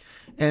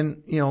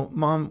 And,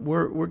 Mom,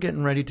 we're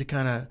getting ready to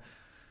kind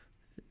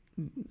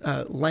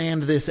of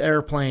land this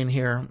airplane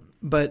here,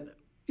 but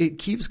it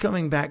keeps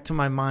coming back to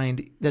my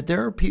mind that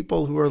there are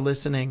people who are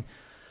listening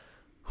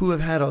who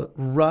have had a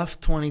rough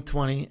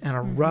 2020 and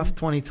a rough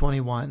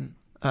 2021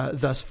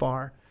 thus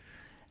far,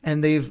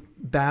 and they've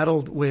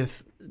battled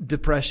with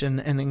depression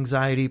and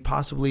anxiety,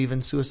 possibly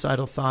even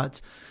suicidal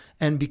thoughts.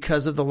 And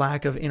because of the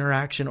lack of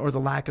interaction or the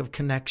lack of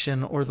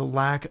connection or the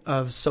lack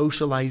of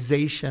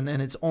socialization,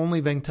 and it's only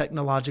been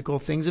technological,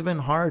 things have been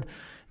hard.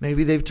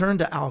 Maybe they've turned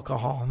to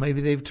alcohol. Maybe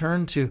they've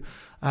turned to,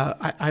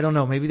 I don't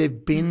know, maybe they've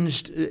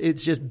binged.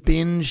 It's just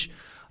binge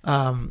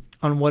on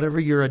whatever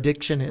your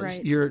addiction is.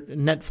 Right. Your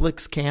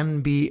Netflix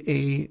can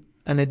be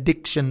an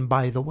addiction,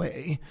 by the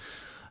way.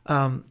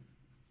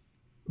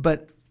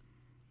 But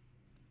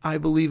I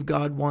believe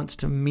God wants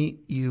to meet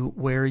you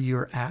where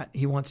you're at.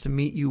 He wants to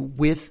meet you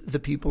with the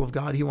people of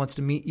God. He wants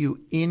to meet you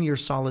in your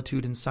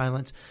solitude and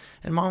silence.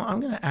 And Mom,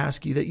 I'm going to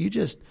ask you that you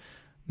just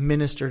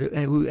minister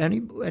to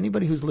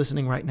anybody who's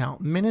listening right now.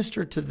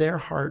 Minister to their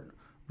heart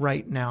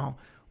right now.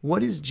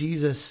 What does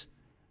Jesus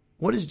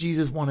want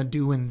to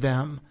do in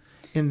them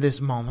in this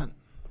moment?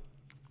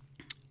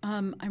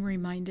 I'm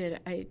reminded.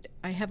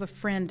 I have a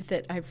friend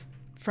that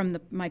from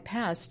my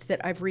past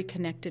that I've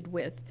reconnected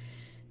with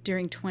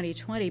during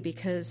 2020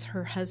 because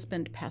her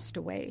husband passed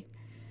away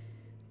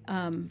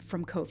from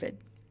COVID.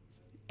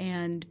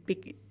 And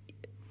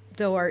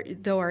though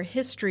our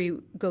history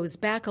goes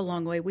back a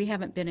long way, we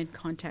haven't been in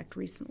contact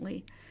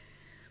recently.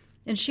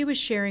 And she was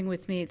sharing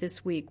with me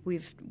this week,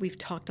 we've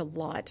talked a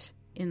lot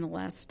in the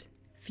last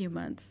few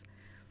months.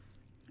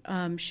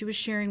 She was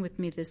sharing with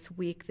me this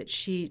week that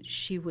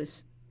she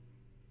was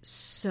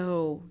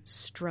so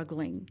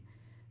struggling,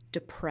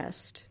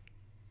 depressed,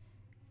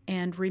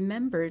 and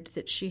remembered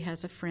that she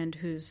has a friend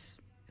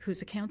who's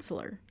a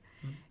counselor,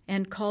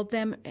 and called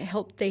them.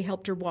 They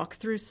helped her walk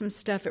through some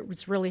stuff. It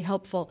was really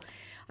helpful.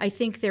 I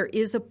think there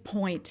is a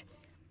point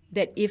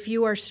that if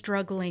you are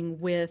struggling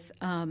with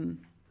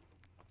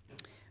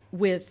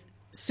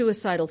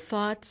suicidal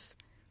thoughts,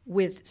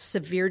 with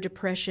severe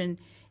depression,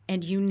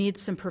 and you need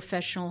some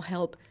professional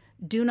help,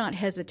 do not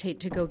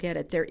hesitate to go get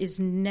it. There is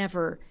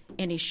never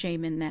any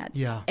shame in that.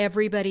 Yeah.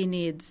 Everybody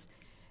needs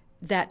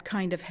that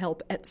kind of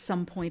help at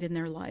some point in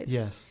their lives.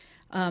 Yes.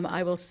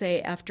 I will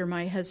say after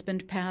my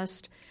husband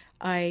passed,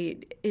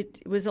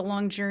 It was a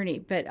long journey,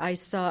 but I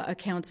saw a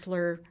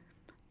counselor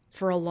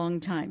for a long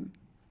time.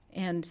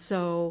 And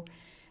so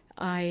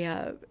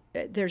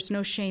there's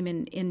no shame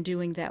in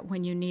doing that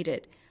when you need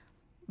it.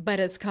 But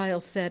as Kyle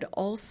said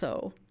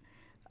also,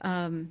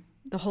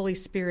 the Holy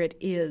Spirit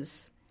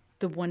is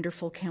the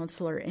wonderful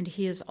counselor, and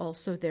he is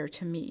also there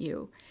to meet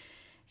you.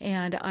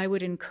 And I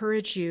would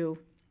encourage you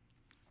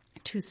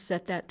to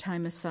set that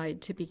time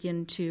aside to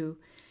begin to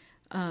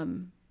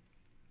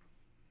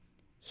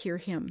hear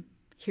him,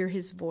 hear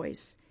his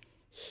voice.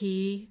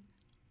 He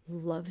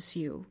loves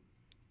you.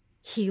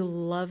 He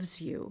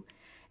loves you.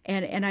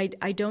 And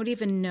I don't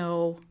even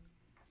know,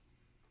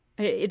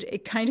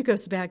 it kind of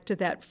goes back to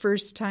that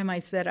first time I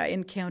said I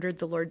encountered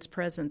the Lord's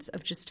presence,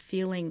 of just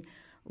feeling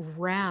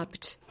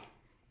wrapped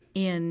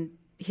in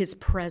his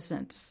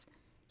presence.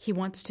 He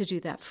wants to do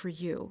that for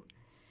you.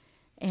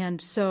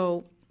 And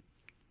so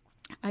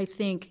I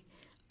think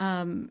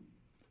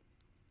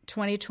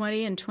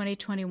 2020 and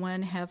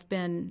 2021 have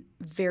been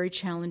very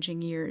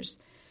challenging years.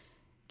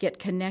 Get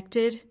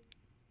connected,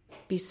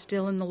 be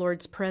still in the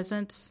Lord's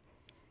presence,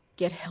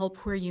 get help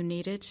where you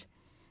need it,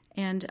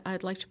 and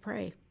I'd like to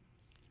pray.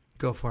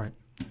 Go for it.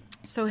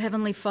 So,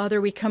 Heavenly Father,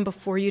 we come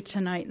before you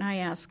tonight, and I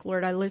ask,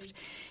 Lord, I lift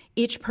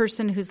each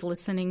person who's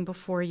listening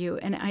before you,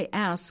 and I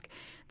ask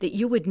that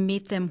you would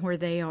meet them where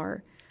they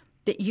are,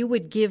 that you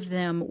would give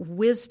them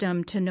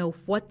wisdom to know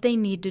what they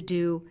need to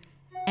do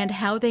and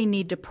how they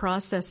need to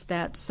process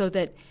that so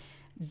that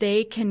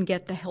they can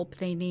get the help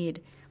they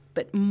need.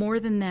 But more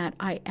than that,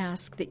 I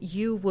ask that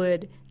you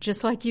would,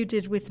 just like you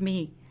did with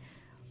me,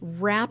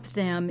 wrap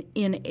them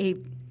in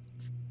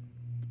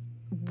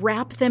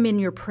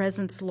your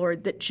presence,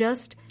 Lord, that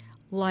just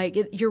like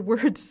your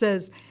word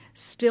says,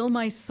 still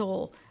my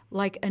soul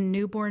like a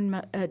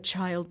newborn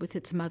child with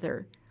its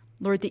mother.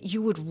 Lord, that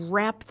you would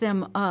wrap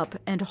them up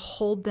and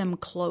hold them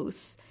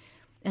close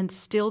and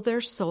still their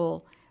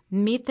soul,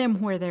 meet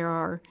them where they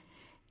are,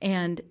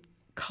 and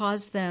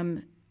cause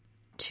them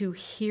to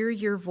hear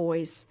your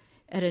voice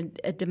at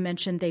a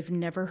dimension they've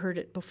never heard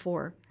it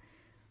before.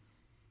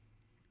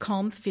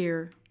 Calm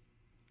fear,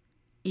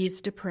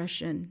 ease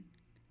depression,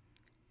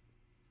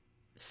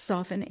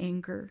 soften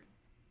anger,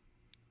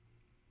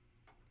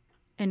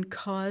 and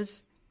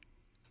cause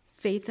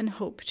faith and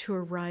hope to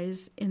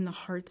arise in the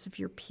hearts of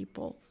your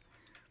people.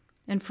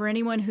 And for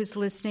anyone who's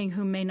listening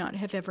who may not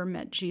have ever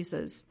met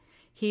Jesus,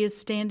 he is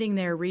standing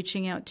there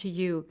reaching out to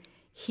you.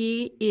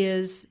 He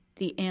is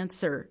the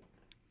answer,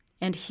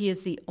 and he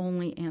is the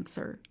only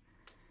answer.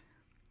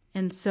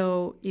 And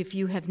so if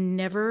you have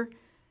never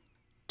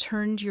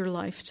turned your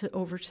life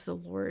over to the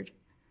Lord,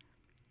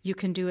 you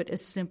can do it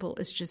as simple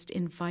as just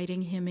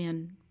inviting him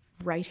in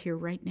right here,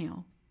 right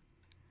now.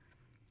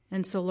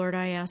 And so, Lord,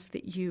 I ask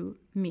that you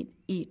meet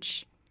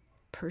each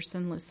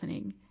person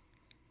listening.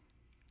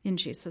 In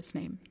Jesus'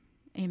 name,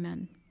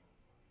 amen.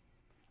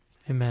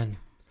 Amen.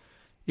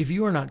 If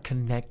you are not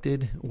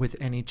connected with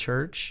any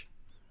church,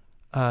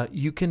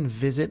 you can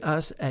visit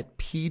us at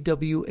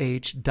pwh.tv.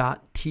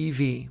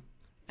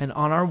 And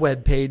on our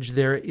webpage,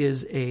 there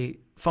is a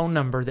phone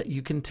number that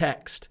you can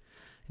text.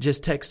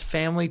 Just text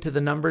family to the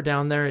number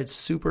down there. It's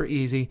super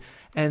easy.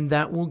 And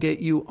that will get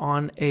you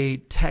on a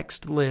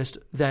text list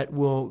that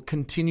will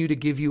continue to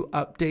give you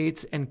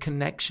updates and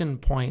connection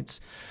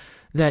points.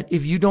 That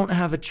if you don't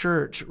have a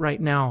church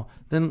right now,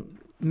 then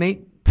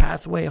make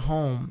Pathway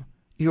Home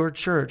your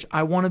church.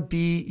 I want to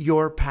be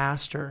your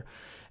pastor.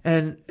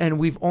 And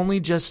we've only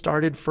just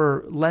started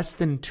for less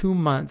than 2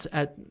 months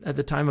at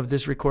the time of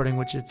this recording,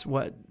 which it's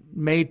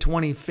May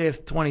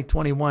 25th,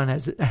 2021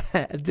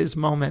 at this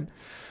moment.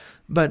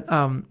 But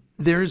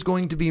there's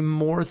going to be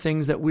more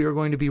things that we are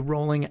going to be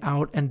rolling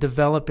out and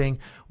developing,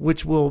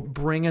 which will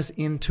bring us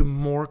into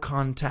more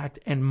contact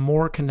and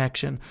more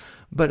connection.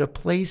 But a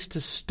place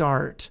to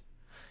start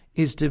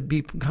is to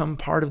become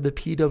part of the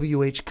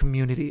PWH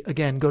community.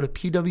 Again, go to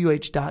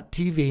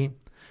pwh.tv.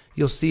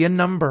 You'll see a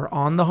number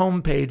on the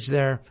homepage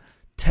there.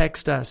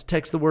 Text us.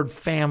 Text the word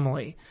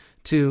family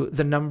to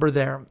the number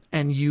there,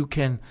 and you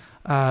can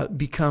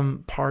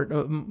become part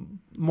of,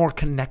 more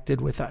connected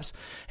with us.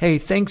 Hey,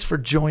 thanks for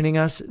joining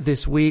us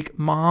this week.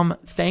 Mom,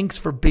 thanks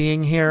for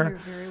being here. You're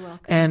very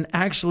welcome. And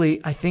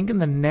actually, I think in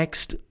the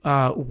next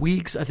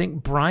weeks, I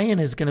think Brian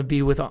is going to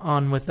be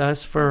on with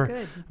us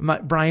for,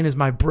 Brian is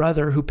my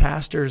brother who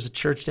pastors a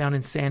church down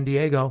in San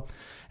Diego,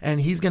 and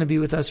he's going to be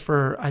with us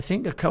for, I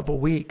think, a couple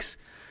weeks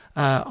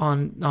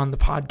on the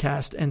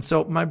podcast. And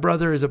so my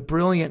brother is a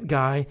brilliant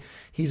guy.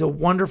 He's a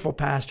wonderful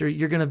pastor.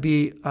 You're going to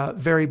be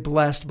very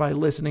blessed by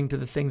listening to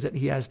the things that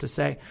he has to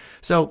say.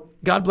 So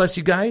God bless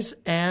you guys,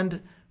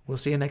 and we'll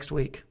see you next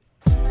week.